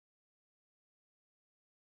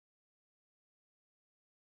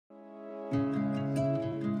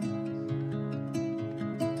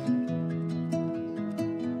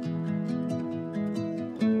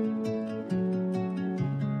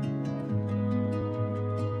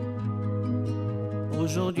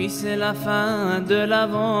Aujourd'hui c'est la fin de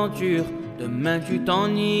l'aventure. Demain tu t'en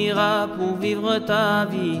iras pour vivre ta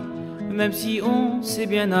vie. Même si on s'est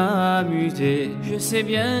bien amusé, je sais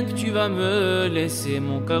bien que tu vas me laisser.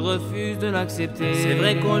 Mon cœur refuse de l'accepter. C'est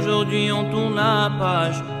vrai qu'aujourd'hui on tourne la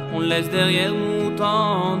page, on laisse derrière nous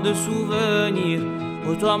tant de souvenirs.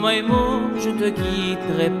 Oh toi Maimo, je te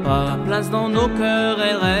quitterai pas. Ta place dans nos cœurs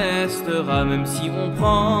elle restera. Même si on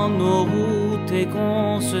prend nos routes et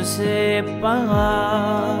qu'on se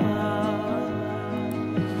séparera.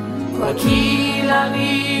 Quoi qu'il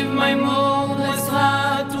arrive, Maimo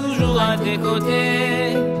restera toujours à tes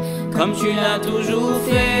côtés, comme tu l'as toujours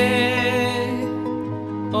fait.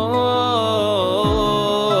 Oh, oh,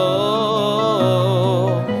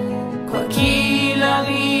 oh. Quoi qu'il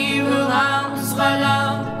arrivera, on sera là,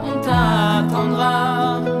 on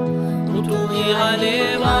t'attendra, on t'ouvrira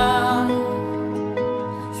les bras.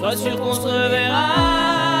 Sois sûr qu'on se reverra.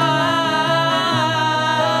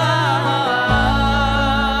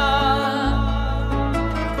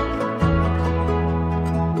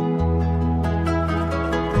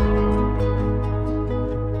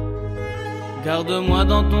 Garde-moi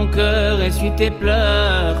dans ton cœur, essuie tes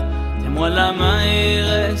pleurs. Tiens-moi la main et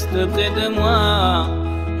reste près de moi.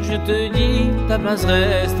 Je te dis, ta place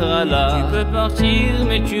restera là. Tu peux partir,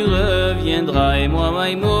 mais tu reviendras. Et moi,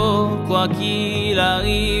 Maimo, quoi qu'il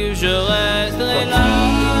arrive, je resterai là. Quoi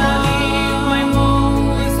qu'il arrive, Maimo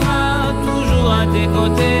restera toujours à tes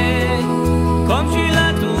côtés, comme tu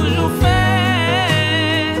l'as toujours fait.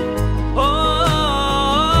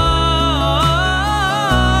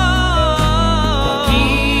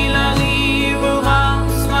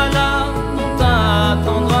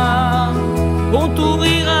 On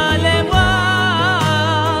t'ouvrira les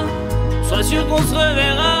bras, sois sûr qu'on se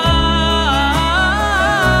reverra.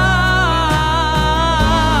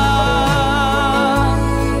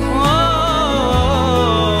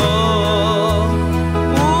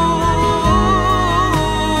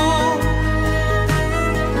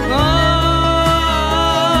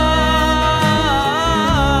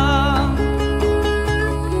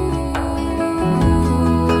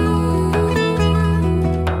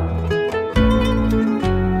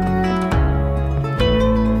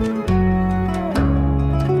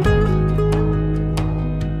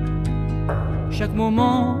 Chaque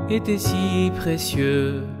moment était si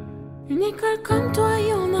précieux. Une école comme toi,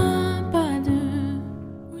 y'en a pas deux.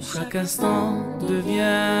 Chaque instant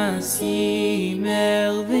devient si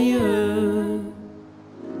merveilleux.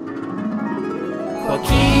 Quoi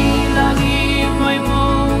qu'il arrive, Maimo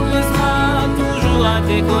restera toujours à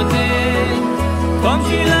tes côtés, comme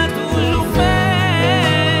tu l'as toujours